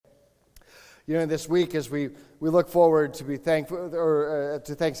This week as we look forward to be thankful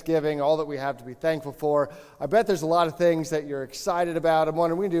to Thanksgiving, all that we have to be thankful for, I bet there's a lot of things that you're excited about. I'm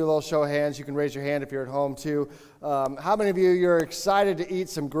wondering, we can do a little show of hands. You can raise your hand if you're at home too. How many of you're excited to eat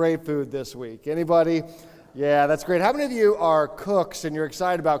some great food this week? Anybody? Yeah, that's great. How many of you are cooks and you're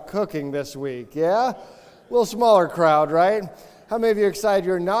excited about cooking this week? Yeah? A little smaller crowd, right? How many of you are excited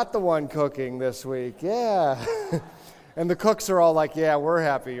you're not the one cooking this week? Yeah. And the cooks are all like, yeah, we're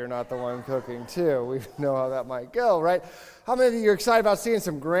happy you're not the one cooking too. We know how that might go, right? How many of you are excited about seeing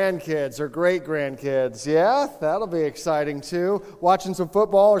some grandkids or great-grandkids? Yeah, that'll be exciting too. Watching some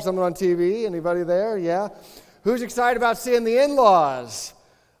football or something on TV? Anybody there? Yeah. Who's excited about seeing the in-laws?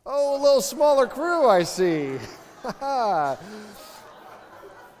 Oh, a little smaller crew, I see.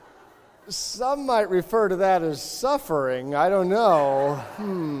 Some might refer to that as suffering. I don't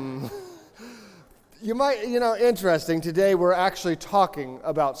know. You might, interesting, today we're actually talking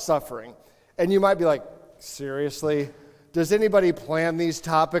about suffering. And you might be like, seriously? Does anybody plan these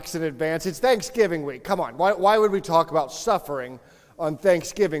topics in advance? It's Thanksgiving week. Come on, why would we talk about suffering on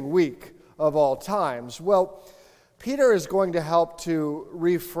Thanksgiving week of all times? Well, Peter is going to help to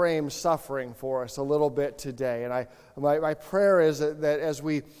reframe suffering for us a little bit today. And my prayer is that as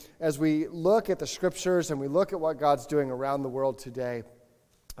we look at the scriptures and we look at what God's doing around the world today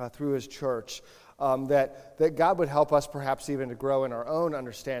through his church, that God would help us perhaps even to grow in our own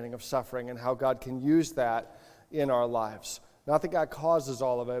understanding of suffering and how God can use that in our lives. Not that God causes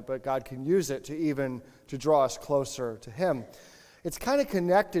all of it, but God can use it to draw us closer to him. It's kind of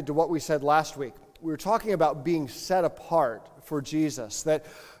connected to what we said last week. We were talking about being set apart for Jesus,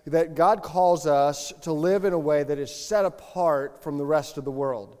 that God calls us to live in a way that is set apart from the rest of the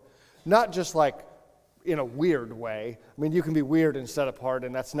world. Not just like in a weird way. I mean, you can be weird and set apart,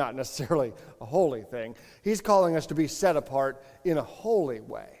 and that's not necessarily a holy thing. He's calling us to be set apart in a holy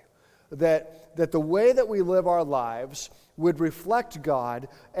way. That the way that we live our lives would reflect God,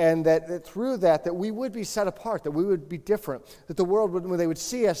 and that through that we would be set apart, that we would be different, that the world, when they would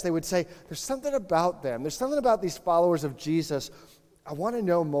see us, they would say, there's something about them, there's something about these followers of Jesus, I want to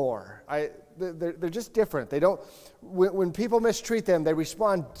know more. They're just different. They don't. When people mistreat them, they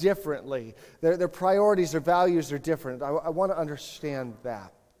respond differently. Their priorities, their values are different. I want to understand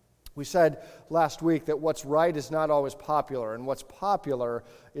that. We said last week that what's right is not always popular, and what's popular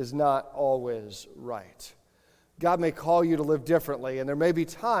is not always right. God may call you to live differently, and there may be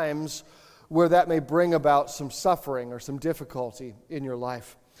times where that may bring about some suffering or some difficulty in your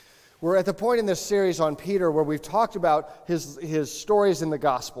life. We're at the point in this series on Peter where we've talked about his stories in the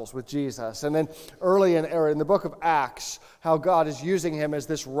Gospels with Jesus. And then early in the book of Acts, how God is using him as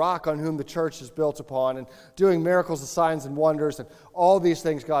this rock on whom the church is built upon and doing miracles and signs and wonders and all these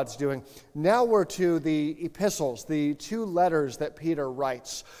things God's doing. Now we're to the epistles, the 2 letters that Peter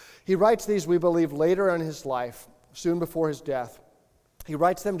writes. He writes these, we believe, later in his life, soon before his death. He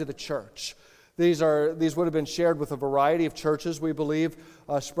writes them to the church. These would have been shared with a variety of churches, we believe,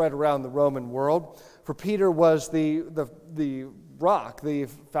 spread around the Roman world. For Peter was the rock, the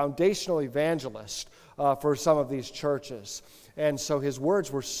foundational evangelist for some of these churches. And so his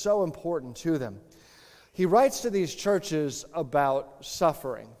words were so important to them. He writes to these churches about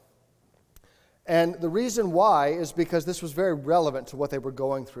suffering. And the reason why is because this was very relevant to what they were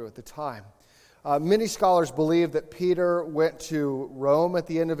going through at the time. Many scholars believe that Peter went to Rome at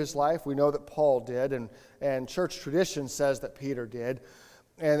the end of his life. We know that Paul did, and church tradition says that Peter did,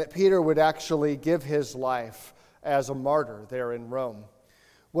 and that Peter would actually give his life as a martyr there in Rome.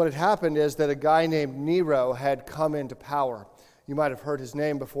 What had happened is that a guy named Nero had come into power. You might have heard his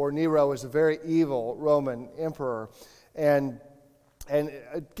name before. Nero was a very evil Roman emperor, and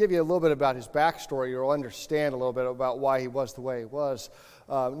I'll give you a little bit about his backstory. You'll understand a little bit about why he was the way he was.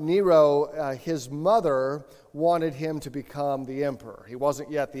 Nero, his mother wanted him to become the emperor. He wasn't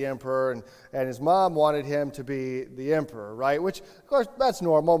yet the emperor, and his mom wanted him to be the emperor, right? Which, of course, that's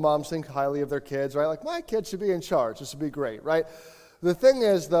normal. Moms think highly of their kids, right? Like, my kid should be in charge. This would be great, right? The thing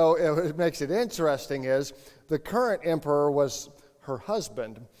is, though, it makes it interesting is the current emperor was her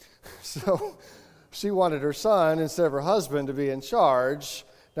husband. So she wanted her son instead of her husband to be in charge.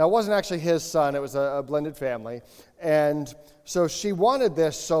 Now, it wasn't actually his son. It was a blended family. And so she wanted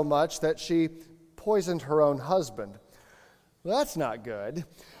this so much that she poisoned her own husband. Well, that's not good.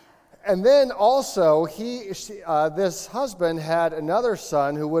 And then also, this husband had another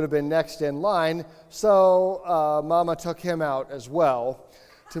son who would have been next in line, so Mama took him out as well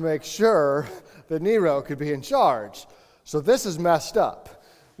to make sure that Nero could be in charge. So this is messed up.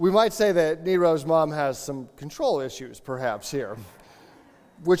 We might say that Nero's mom has some control issues, perhaps, here.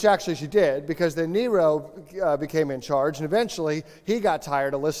 which actually she did, because then Nero became in charge, and eventually he got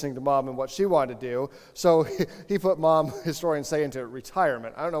tired of listening to Mom and what she wanted to do, so he put Mom, historians say, into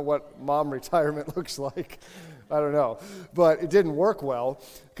retirement. I don't know what Mom retirement looks like. I don't know. But it didn't work well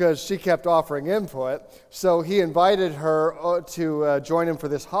because she kept offering input. So he invited her to join him for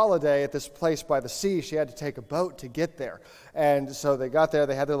this holiday at this place by the sea. She had to take a boat to get there. And so they got there.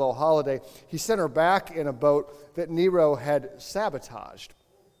 They had their little holiday. He sent her back in a boat that Nero had sabotaged,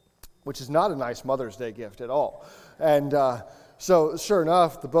 which is not a nice Mother's Day gift at all. And so sure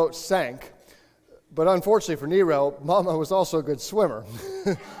enough, the boat sank. But unfortunately for Nero, Mama was also a good swimmer.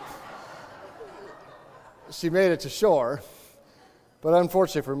 She made it to shore, but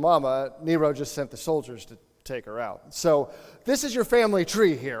unfortunately for Mama, Nero just sent the soldiers to take her out. So this is your family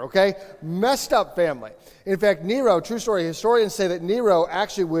tree here, okay? Messed up family. In fact, Nero, true story, historians say that Nero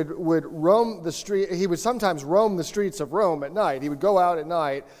actually would roam the street. He would sometimes roam the streets of Rome at night. He would go out at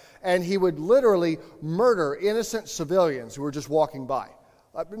night, and he would literally murder innocent civilians who were just walking by.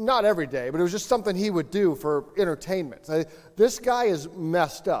 Not every day, but it was just something he would do for entertainment. This guy is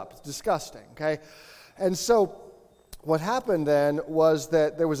messed up. It's disgusting, okay? And so what happened then was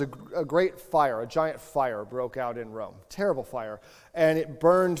that there was a great fire, a giant fire broke out in Rome, terrible fire, and it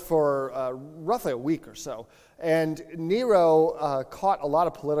burned for roughly a week or so. And Nero caught a lot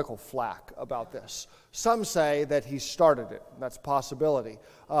of political flack about this. Some say that he started it. That's a possibility.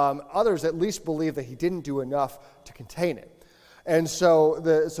 Others at least believe that he didn't do enough to contain it. And so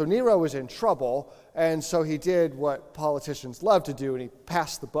Nero was in trouble, and so he did what politicians love to do, and he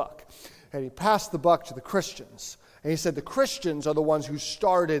passed the buck. And he passed the buck to the Christians. And he said the Christians are the ones who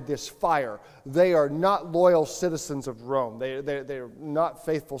started this fire. They are not loyal citizens of Rome. They're not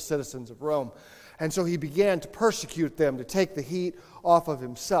faithful citizens of Rome. And so he began to persecute them, to take the heat off of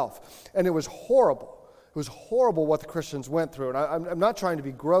himself. And it was horrible. It was horrible what the Christians went through. And I'm not trying to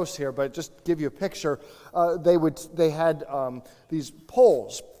be gross here, but just to give you a picture, they had these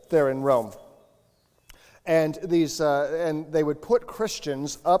poles there in Rome. And they would put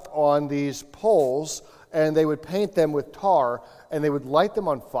Christians up on these poles, and they would paint them with tar, and they would light them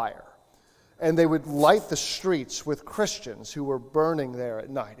on fire. And they would light the streets with Christians who were burning there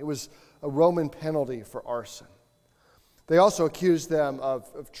at night. It was a Roman penalty for arson. They also accused them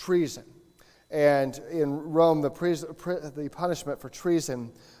of treason. And in Rome, the punishment for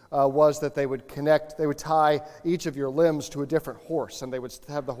treason was that they would tie each of your limbs to a different horse, and they would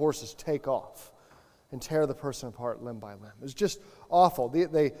have the horses take off and tear the person apart limb by limb. It was just awful.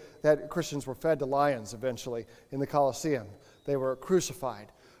 That Christians were fed to lions eventually in the Colosseum. They were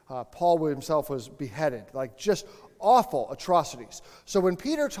crucified. Paul himself was beheaded. Like just awful atrocities. So when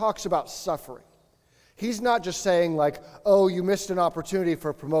Peter talks about suffering, he's not just saying like, oh, you missed an opportunity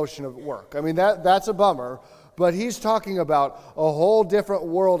for promotion of work. I mean, that's a bummer. But he's talking about a whole different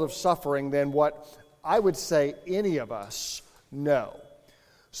world of suffering than what I would say any of us know.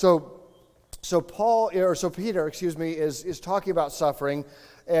 So Peter, is talking about suffering,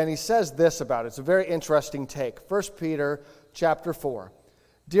 and he says this about it. It's a very interesting take. 1 Peter chapter 4.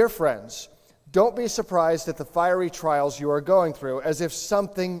 Dear friends, don't be surprised at the fiery trials you are going through, as if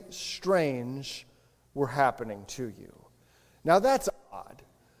something strange were happening to you. Now that's odd.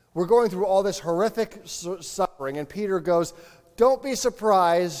 We're going through all this horrific suffering, and Peter goes, don't be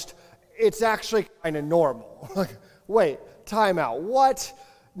surprised, it's actually kind of normal. Wait, time out. What?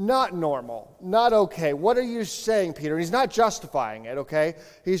 Not normal, not okay. What are you saying, Peter? And he's not justifying it, okay?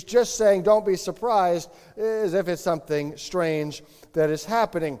 He's just saying, don't be surprised, as if it's something strange that is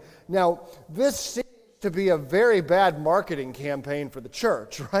happening. Now, this seems to be a very bad marketing campaign for the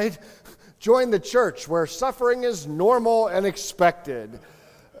church, right? Join the church where suffering is normal and expected.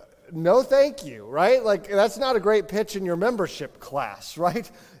 No thank you, right? Like, that's not a great pitch in your membership class,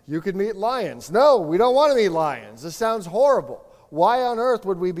 right? You could meet lions. No, we don't want to meet lions. This sounds horrible. Why on earth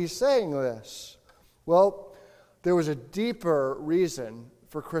would we be saying this? Well, there was a deeper reason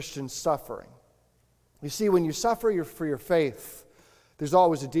for Christian suffering. You see, when you suffer for your faith, there's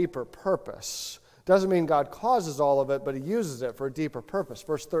always a deeper purpose. Doesn't mean God causes all of it, but he uses it for a deeper purpose.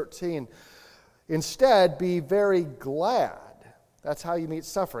 Verse 13, instead, be very glad. That's how you meet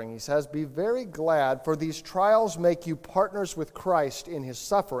suffering. He says, be very glad, for these trials make you partners with Christ in his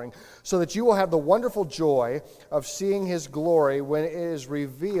suffering, so that you will have the wonderful joy of seeing his glory when it is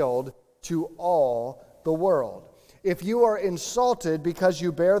revealed to all the world. If you are insulted because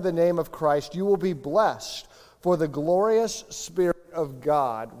you bear the name of Christ, you will be blessed, for the glorious Spirit of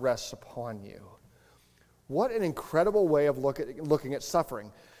God rests upon you. What an incredible way of looking at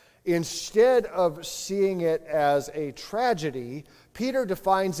suffering. Instead of seeing it as a tragedy, Peter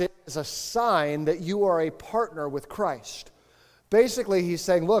defines it as a sign that you are a partner with Christ. Basically, he's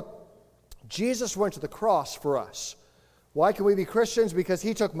saying, look, Jesus went to the cross for us. Why can we be Christians? Because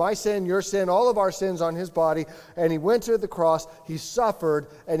he took my sin, your sin, all of our sins on his body, and he went to the cross, he suffered,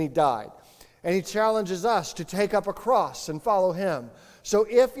 and he died. And he challenges us to take up a cross and follow him. So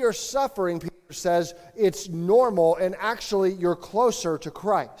if you're suffering, Peter says, it's normal, and actually you're closer to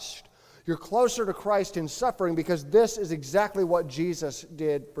Christ. You're closer to Christ in suffering because this is exactly what Jesus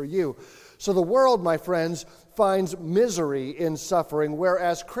did for you. So the world, my friends, finds misery in suffering,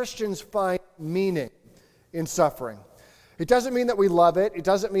 whereas Christians find meaning in suffering. It doesn't mean that we love it. It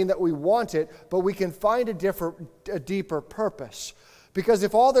doesn't mean that we want it, but we can find a deeper purpose. Because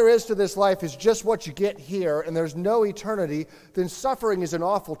if all there is to this life is just what you get here and there's no eternity, then suffering is an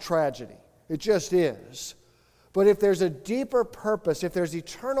awful tragedy. It just is. But if there's a deeper purpose, if there's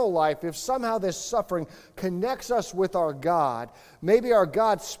eternal life, if somehow this suffering connects us with our God, maybe our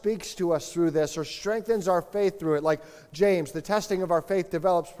God speaks to us through this or strengthens our faith through it, like James, the testing of our faith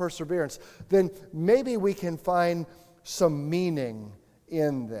develops perseverance, then maybe we can find some meaning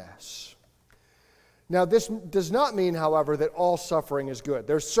in this. Now, this does not mean, however, that all suffering is good.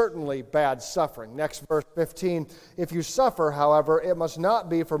 There's certainly bad suffering. Next, verse 15. If you suffer, however, it must not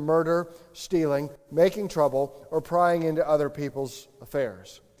be for murder, stealing, making trouble, or prying into other people's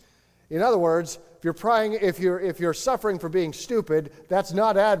affairs. In other words, if you're suffering for being stupid, that's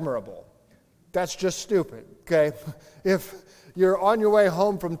not admirable. That's just stupid, okay? If you're on your way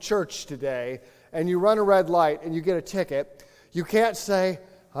home from church today and you run a red light and you get a ticket, you can't say,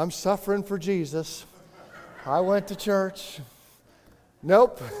 I'm suffering for Jesus. I went to church.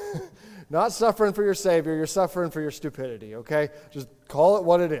 Nope. Not suffering for your Savior. You're suffering for your stupidity, okay? Just call it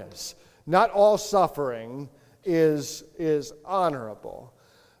what it is. Not all suffering is honorable.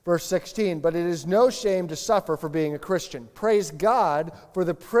 Verse 16, but it is no shame to suffer for being a Christian. Praise God for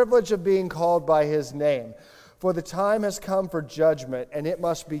the privilege of being called by his name. For the time has come for judgment, and it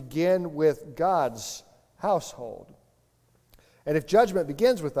must begin with God's household. And if judgment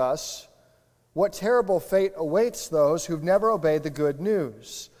begins with us, what terrible fate awaits those who've never obeyed the good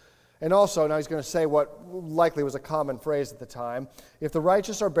news. And also, now he's going to say what likely was a common phrase at the time, if the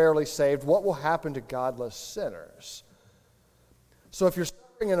righteous are barely saved, what will happen to godless sinners? So if you're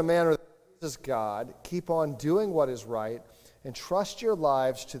suffering in a manner that pleases God, keep on doing what is right, and trust your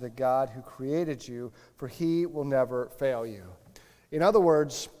lives to the God who created you, for he will never fail you. In other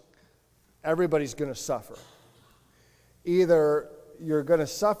words, everybody's going to suffer. Either you're going to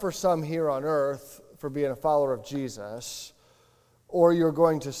suffer some here on earth for being a follower of Jesus, or you're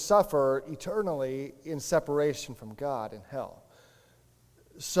going to suffer eternally in separation from God in hell.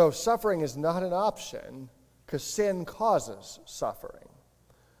 So suffering is not an option because sin causes suffering.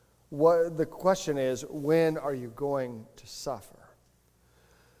 The question is, when are you going to suffer?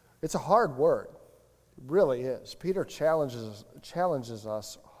 It's a hard word. It really is. Peter challenges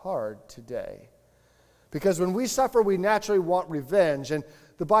us hard today. Because when we suffer, we naturally want revenge. And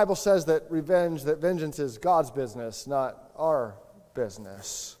the Bible says that vengeance is God's business, not our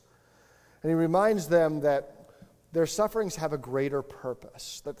business. And he reminds them that their sufferings have a greater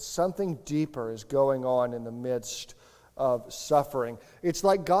purpose, that something deeper is going on in the midst of suffering. It's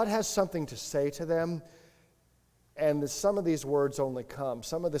like God has something to say to them, and some of these words only come,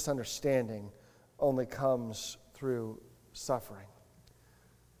 some of this understanding only comes through suffering.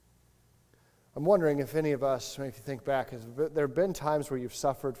 I'm wondering if any of us, if you think back, there have been times where you've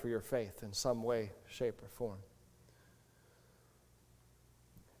suffered for your faith in some way, shape, or form.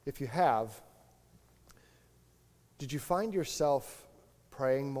 If you have, did you find yourself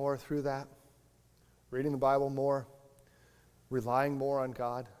praying more through that? Reading the Bible more? Relying more on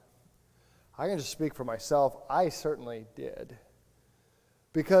God? I can just speak for myself. I certainly did.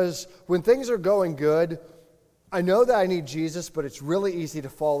 Because when things are going good, I know that I need Jesus, but it's really easy to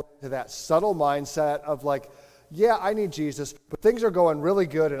fall into that subtle mindset of like, yeah, I need Jesus, but things are going really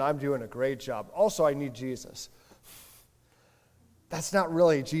good and I'm doing a great job. Also, I need Jesus. That's not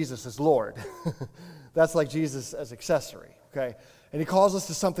really Jesus as Lord. That's like Jesus as accessory, okay? And he calls us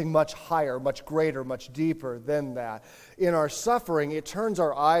to something much higher, much greater, much deeper than that. In our suffering, it turns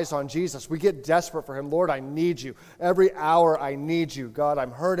our eyes on Jesus. We get desperate for him. Lord, I need you. Every hour I need you. God,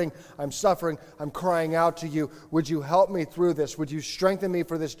 I'm hurting, I'm suffering, I'm crying out to you. Would you help me through this? Would you strengthen me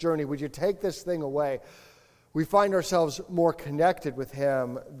for this journey? Would you take this thing away? We find ourselves more connected with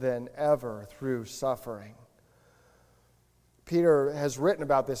him than ever through suffering. Peter has written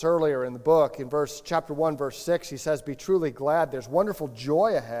about this earlier in the book. In chapter 1, verse 6, he says, be truly glad. There's wonderful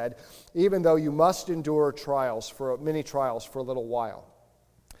joy ahead, even though you must endure many trials for a little while.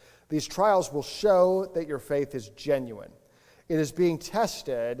 These trials will show that your faith is genuine. It is being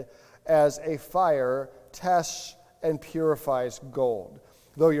tested as a fire tests and purifies gold,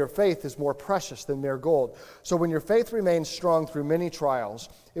 though your faith is more precious than mere gold. So when your faith remains strong through many trials,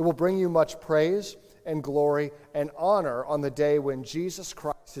 it will bring you much praise and glory and honor on the day when Jesus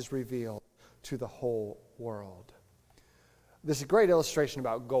Christ is revealed to the whole world. This is a great illustration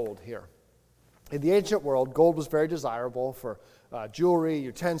about gold here. In the ancient world, gold was very desirable for jewelry,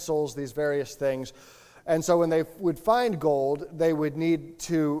 utensils, these various things. And so when they would find gold, they would need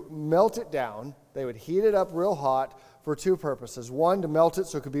to melt it down. They would heat it up real hot for two purposes. One, to melt it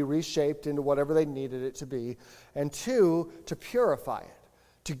so it could be reshaped into whatever they needed it to be. And two, to purify it,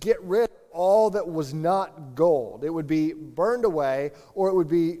 to get rid of all that was not gold. It would be burned away or it would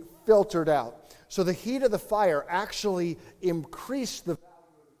be filtered out. So the heat of the fire actually increased the value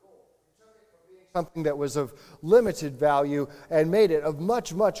of the gold. It took it from being something that was of limited value and made it of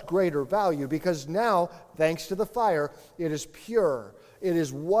much, much greater value, because now, thanks to the fire, it is pure. It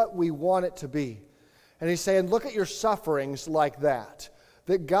is what we want it to be. And he's saying, look at your sufferings like that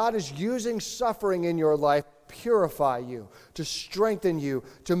God is using suffering in your life to purify you, to strengthen you,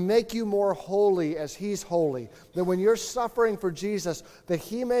 to make you more holy as he's holy. That when you're suffering for Jesus, that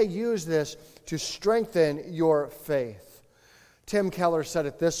he may use this to strengthen your faith. Tim Keller said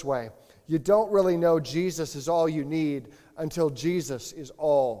it this way: you don't really know Jesus is all you need until Jesus is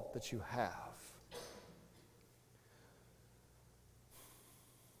all that you have.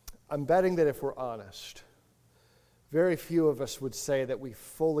 I'm betting that if we're honest, very few of us would say that we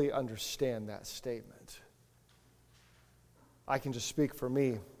fully understand that statement. I can just speak for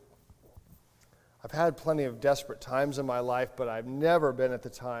me. I've had plenty of desperate times in my life, but I've never been at the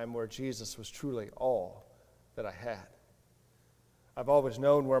time where Jesus was truly all that I had. I've always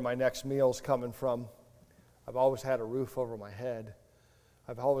known where my next meal's coming from. I've always had a roof over my head.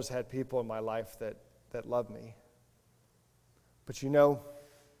 I've always had people in my life that love me. But you know,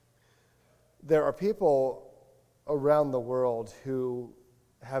 there are people around the world who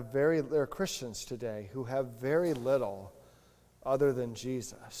they're Christians today, who have very little other than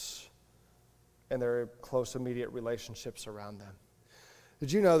Jesus and their close, immediate relationships around them.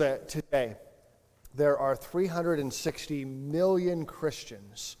 Did you know that today there are 360 million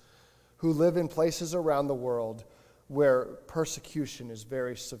Christians who live in places around the world where persecution is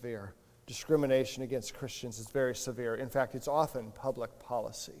very severe? Discrimination against Christians is very severe. In fact, it's often public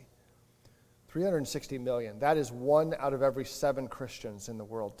policy. 360 million. That is 1 out of every 7 Christians in the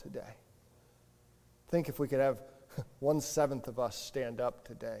world today. Think if we could have 1/7 of us stand up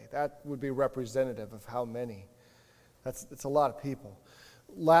today. That would be representative of how many. It's a lot of people.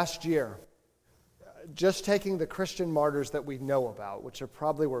 Last year, just taking the Christian martyrs that we know about, which there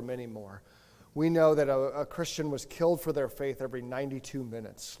probably were many more, we know that a Christian was killed for their faith every 92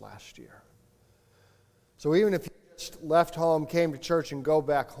 minutes last year. So even if you just left home, came to church, and go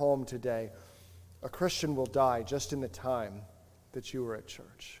back home today, a Christian will die just in the time that you were at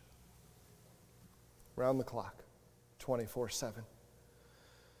church. Round the clock, 24/7.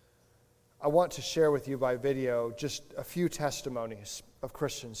 I want to share with you by video just a few testimonies of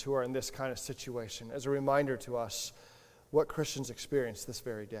Christians who are in this kind of situation as a reminder to us what Christians experience this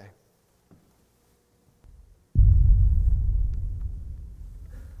very day.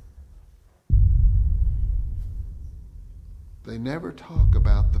 They never talk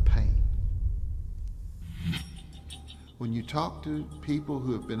about the pain. When you talk to people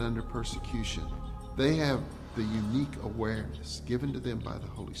who have been under persecution, they have the unique awareness given to them by the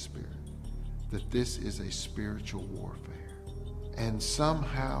Holy Spirit that this is a spiritual warfare. And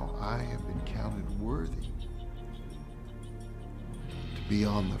somehow I have been counted worthy to be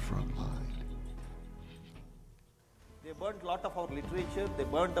on the front line. They burnt a lot of our literature, they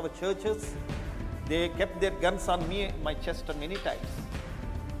burnt our churches, they kept their guns on me, my chest many times.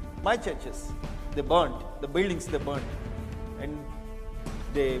 My churches, they burnt, the buildings they burnt. And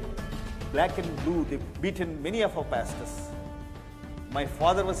they black and blue, they beaten many of our pastors. My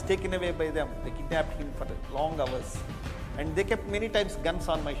father was taken away by them. They kidnapped him for long hours. And they kept many times guns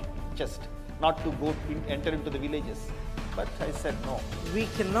on my chest, not to enter into the villages. But I said no. We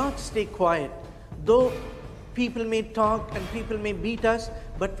cannot stay quiet. Though people may talk and people may beat us,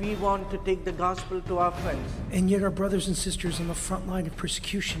 but we want to take the gospel to our friends. And yet our brothers and sisters on the front line of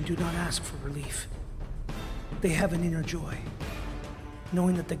persecution do not ask for relief. They have an inner joy,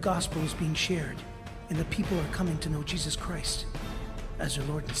 knowing that the gospel is being shared and the people are coming to know Jesus Christ as their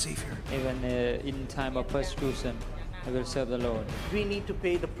Lord and Savior. Even in time of persecution, I will serve the Lord. We need to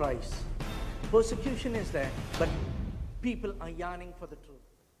pay the price. Persecution is there, but people are yearning for the truth.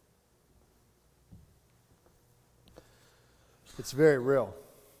 It's very real.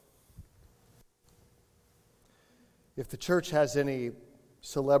 If the church has any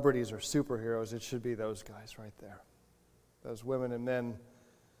celebrities or superheroes, it should be those guys right there. those women and men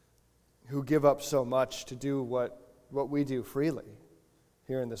who give up so much to do what we do freely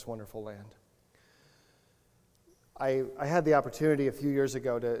here in this wonderful land. I had the opportunity a few years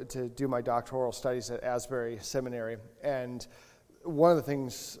ago to do my doctoral studies at Asbury Seminary, and one of the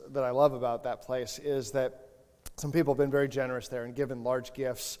things that I love about that place is that some people have been very generous there and given large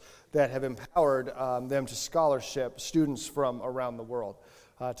gifts that have empowered them to scholarship students from around the world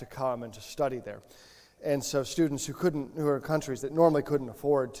to come and to study there. And so students who are in countries that normally couldn't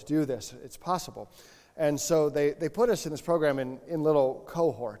afford to do this, it's possible. And so they put us in this program in little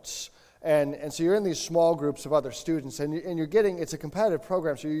cohorts. And so you're in these small groups of other students, and you're getting, it's a competitive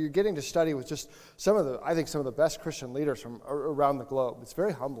program, so you're getting to study with just some of the best Christian leaders from around the globe. It's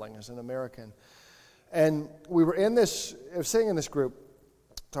very humbling as an American. And we were sitting in this group.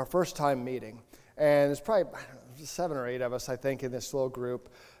 It's our first time meeting, and it's probably 7 or 8 of us, I think, in this little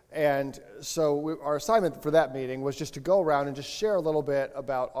group. And so our assignment for that meeting was just to go around and just share a little bit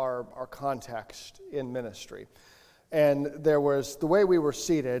about our context in ministry. And there was, the way we were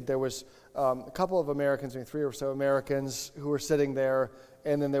seated, there was a couple of Americans, maybe 3 or so Americans who were sitting there,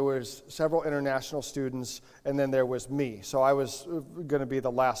 and then there was several international students, and then there was me. So I was going to be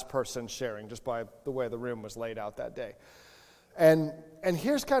the last person sharing, just by the way the room was laid out that day. And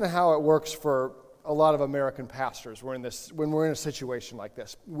here's kind of how it works for a lot of American pastors. When we're in a situation like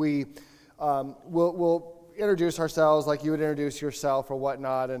this, we'll introduce ourselves like you would introduce yourself or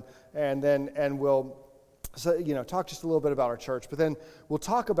whatnot, and we'll talk just a little bit about our church, but then we'll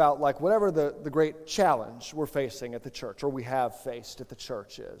talk about like whatever the great challenge we're facing at the church or we have faced at the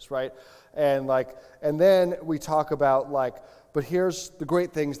church is, right? And then we talk about but here's the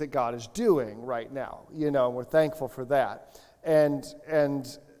great things that God is doing right now, and we're thankful for that. And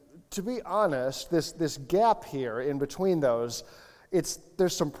to be honest, this gap here in between those,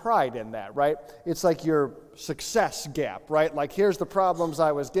 there's some pride in that, right? It's like your success gap, right? Like, here's the problems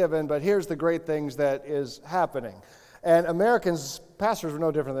I was given, but here's the great things that is happening. And Americans, pastors, are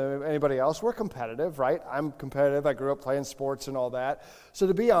no different than anybody else. We're competitive, right? I'm competitive. I grew up playing sports and all that. So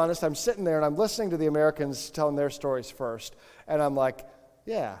to be honest, I'm sitting there and I'm listening to the Americans telling their stories first, and I'm like,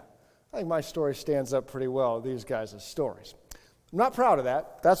 yeah, I think my story stands up pretty well to these guys' stories. I'm not proud of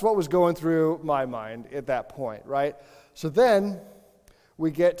that. That's what was going through my mind at that point, right? So then we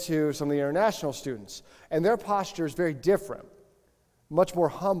get to some of the international students, and their posture is very different, much more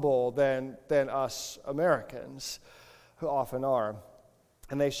humble than us Americans, who often are.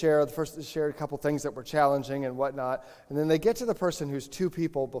 And they shared a couple things that were challenging and whatnot, and then they get to the person who's 2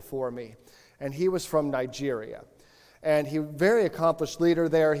 people before me, and he was from Nigeria. And he was a very accomplished leader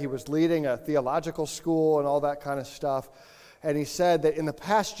there. He was leading a theological school and all that kind of stuff. And he said that in the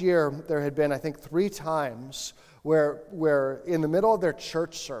past year, there had been, I think, 3 times where in the middle of their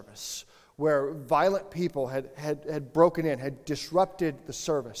church service, where violent people had broken in, had disrupted the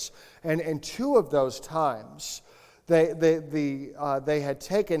service. And 2 of those times, they had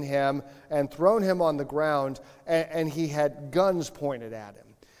taken him and thrown him on the ground, and he had guns pointed at him.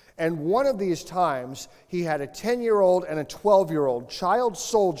 And one of these times, he had a 10-year-old and a 12-year-old child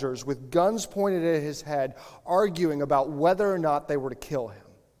soldiers with guns pointed at his head, arguing about whether or not they were to kill him.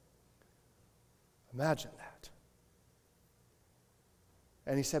 Imagine that.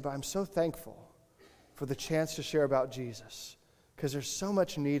 And he said, but I'm so thankful for the chance to share about Jesus, because there's so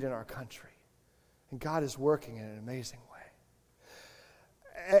much need in our country, and God is working in an amazing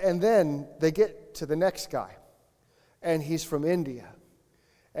way. And then they get to the next guy, and he's from India.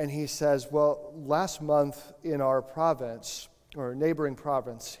 And he says, well, last month in our province, or neighboring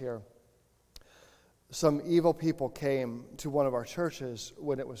province here, some evil people came to one of our churches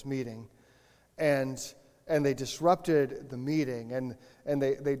when it was meeting, and they disrupted the meeting, and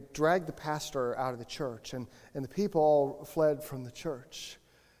they dragged the pastor out of the church, and the people all fled from the church.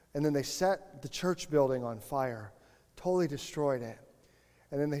 And then they set the church building on fire, totally destroyed it.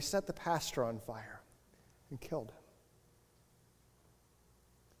 And then they set the pastor on fire and killed him.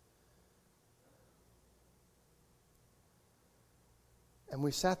 And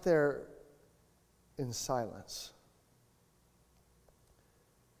we sat there in silence.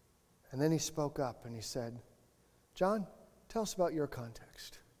 And then he spoke up and he said, John, tell us about your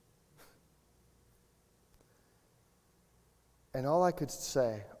context. And all I could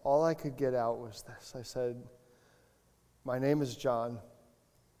say, all I could get out was this. I said, my name is John,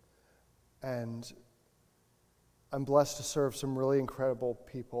 and I'm blessed to serve some really incredible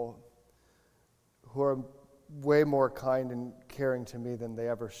people who are way more kind and caring to me than they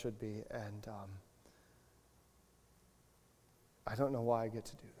ever should be, and I don't know why I get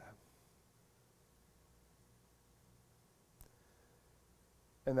to do that.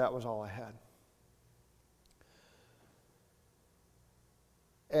 And that was all I had.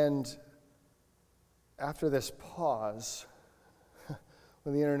 And after this pause,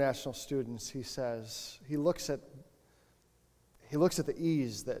 with the international students, he looks at the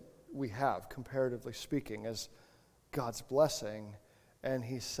ease that we have, comparatively speaking, as God's blessing, and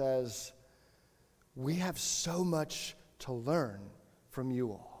he says, we have so much to learn from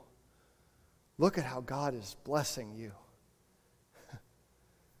you all. Look at how God is blessing you.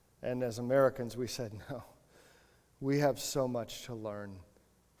 And as Americans, we said, no, we have so much to learn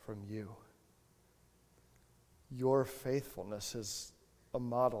from you. Your faithfulness is a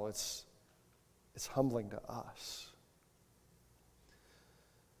model. It's humbling to us.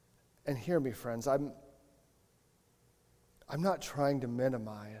 And hear me, friends, I'm not trying to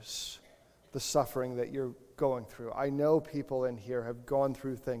minimize the suffering that you're going through. I know people in here have gone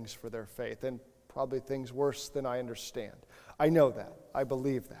through things for their faith, and probably things worse than I understand. I know that. I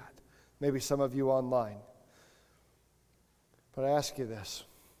believe that. Maybe some of you online. But I ask you this.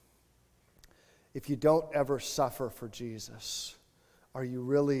 If you don't ever suffer for Jesus, are you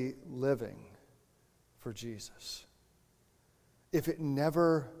really living for Jesus? If it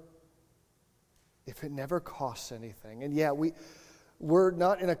never costs anything. And yeah, we're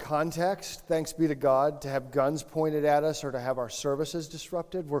not in a context, thanks be to God, to have guns pointed at us or to have our services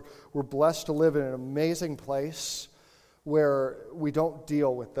disrupted. We're blessed to live in an amazing place where we don't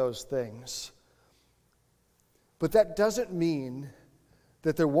deal with those things. But that doesn't mean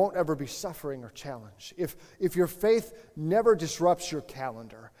that there won't ever be suffering or challenge. If your faith never disrupts your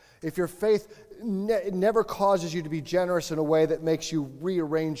calendar, if your faith never causes you to be generous in a way that makes you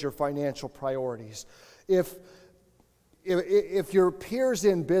rearrange your financial priorities, if your peers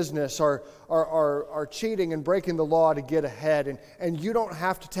in business are cheating and breaking the law to get ahead, and you don't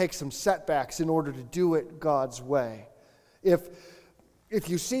have to take some setbacks in order to do it God's way, if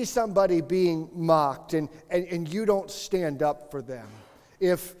you see somebody being mocked and you don't stand up for them,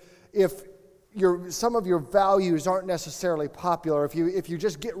 if some of your values aren't necessarily popular, if you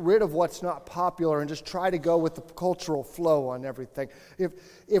just get rid of what's not popular and just try to go with the cultural flow on everything,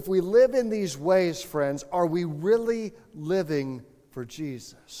 if we live in these ways, friends, are we really living for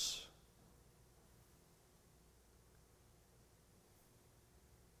Jesus?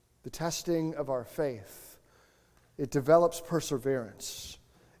 The testing of our faith, it develops perseverance.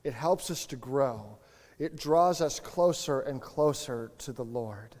 It helps us to grow. It draws us closer and closer to the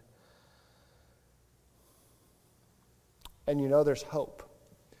Lord. And you know, there's hope.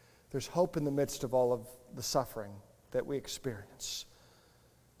 There's hope in the midst of all of the suffering that we experience.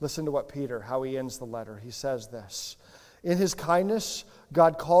 Listen to what how he ends the letter. He says this: in his kindness,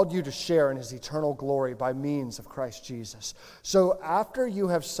 God called you to share in his eternal glory by means of Christ Jesus. So after you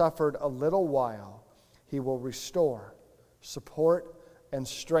have suffered a little while, he will restore, support, and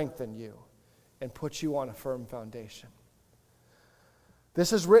strengthen you and put you on a firm foundation.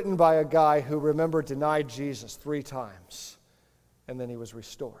 This is written by a guy who, remember, denied Jesus 3 times, and then he was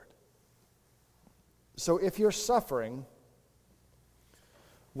restored. So if you're suffering,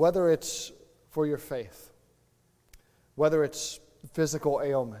 whether it's for your faith, whether it's physical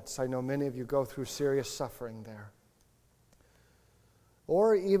ailments, I know many of you go through serious suffering there,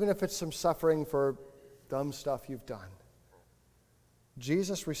 or even if it's some suffering for dumb stuff you've done,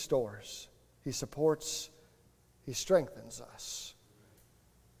 Jesus restores, he supports, he strengthens us.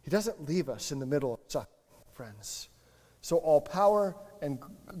 He doesn't leave us in the middle of suffering, friends. So all power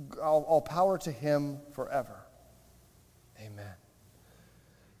to him forever. Amen.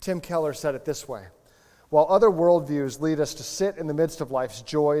 Tim Keller said it this way: while other worldviews lead us to sit in the midst of life's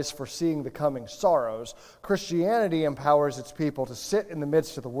joys, foreseeing the coming sorrows, Christianity empowers its people to sit in the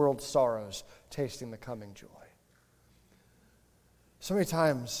midst of the world's sorrows, tasting the coming joy. So many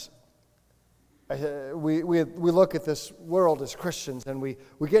times, we look at this world as Christians and we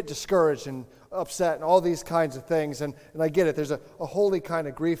get discouraged and upset and all these kinds of things. And I get it, there's a holy kind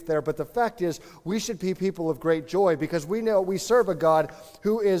of grief there. But the fact is, we should be people of great joy because we know we serve a God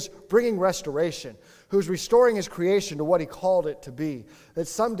who is bringing restoration, who's restoring his creation to what he called it to be. That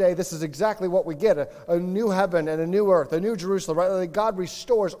someday this is exactly what we get, a new heaven and a new earth, a new Jerusalem, right? That God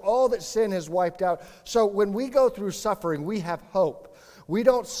restores all that sin has wiped out. So when we go through suffering, we have hope. We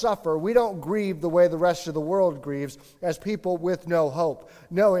don't suffer, we don't grieve the way the rest of the world grieves as people with no hope.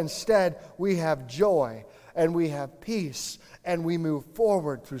 No, instead, we have joy and we have peace and we move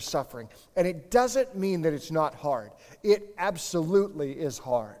forward through suffering. And it doesn't mean that it's not hard. It absolutely is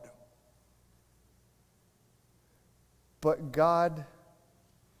hard. But God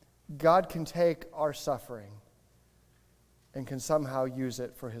can take our suffering and can somehow use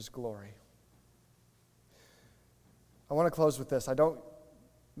it for his glory. I want to close with this. I don't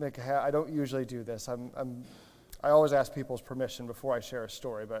usually do this. I always ask people's permission before I share a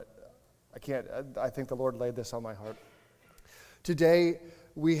story, but I can't. I think the Lord laid this on my heart. Today,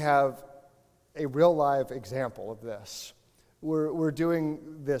 we have a real live example of this. We're doing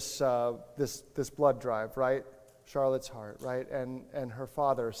this blood drive, right? Charlotte's heart, right? And her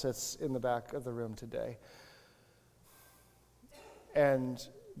father sits in the back of the room today. And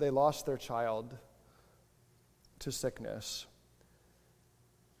they lost their child to sickness.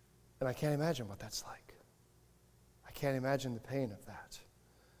 And I can't imagine what that's like. I can't imagine the pain of that.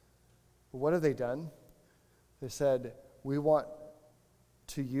 But what have they done? They said, we want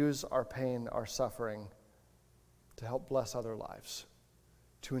to use our pain, our suffering, to help bless other lives,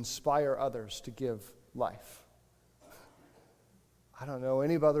 to inspire others to give life. I don't know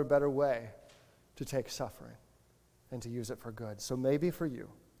any other better way to take suffering and to use it for good. So maybe for you,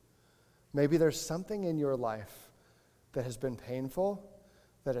 maybe there's something in your life that has been painful,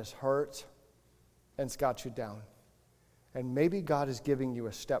 that has hurt, and it's got you down. And maybe God is giving you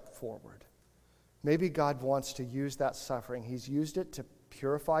a step forward. Maybe God wants to use that suffering. He's used it to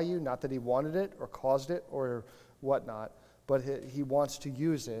purify you, not that he wanted it or caused it or whatnot, but he wants to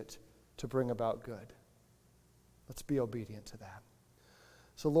use it to bring about good. Let's be obedient to that.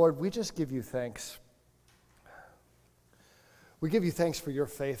 So Lord, we just give you thanks. We give you thanks for your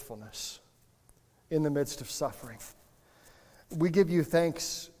faithfulness in the midst of suffering. We give you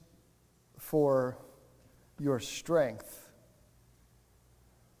thanks for your strength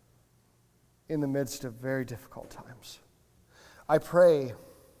in the midst of very difficult times. I pray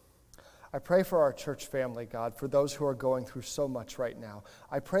for our church family, God, for those who are going through so much right now.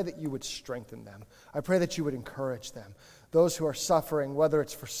 I pray that you would strengthen them. I pray that you would encourage them. Those who are suffering, whether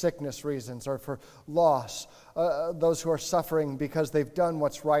it's for sickness reasons or for loss, those who are suffering because they've done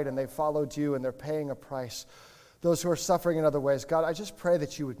what's right and they've followed you and they're paying a price. Those who are suffering in other ways, God, I just pray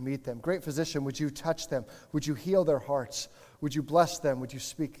that you would meet them. Great Physician, would you touch them? Would you heal their hearts? Would you bless them? Would you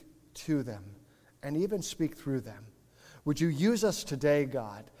speak to them and even speak through them? Would you use us today,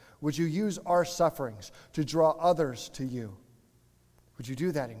 God? Would you use our sufferings to draw others to you? Would you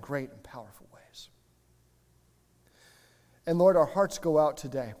do that in great and powerful ways? And Lord, our hearts go out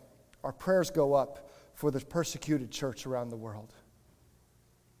today. Our prayers go up for the persecuted church around the world.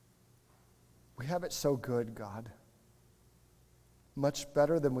 We have it so good, God. Much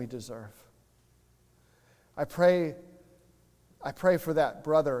better than we deserve. I pray for that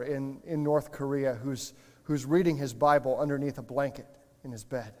brother in North Korea who's reading his Bible underneath a blanket in his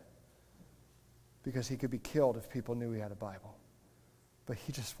bed because he could be killed if people knew he had a Bible. But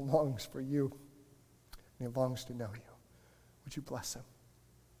he just longs for you, and he longs to know you. Would you bless him?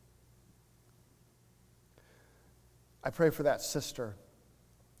 I pray for that sister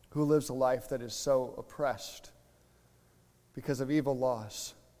who lives a life that is so oppressed because of evil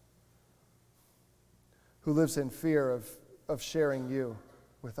laws, who lives in fear of sharing you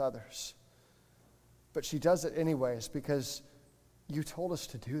with others. But she does it anyways because you told us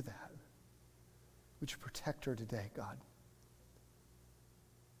to do that. Would you protect her today, God?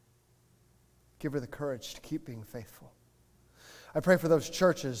 Give her the courage to keep being faithful. I pray for those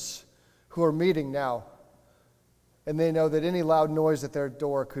churches who are meeting now, and they know that any loud noise at their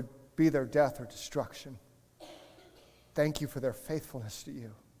door could be their death or destruction. Thank you for their faithfulness to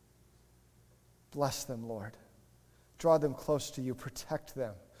you. Bless them, Lord. Draw them close to you. Protect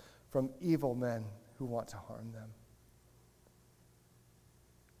them from evil men who want to harm them.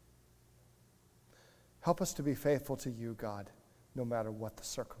 Help us to be faithful to you, God, no matter what the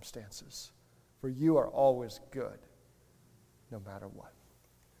circumstances. For you are always good, no matter what.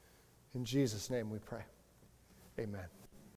 In Jesus' name we pray. Amen.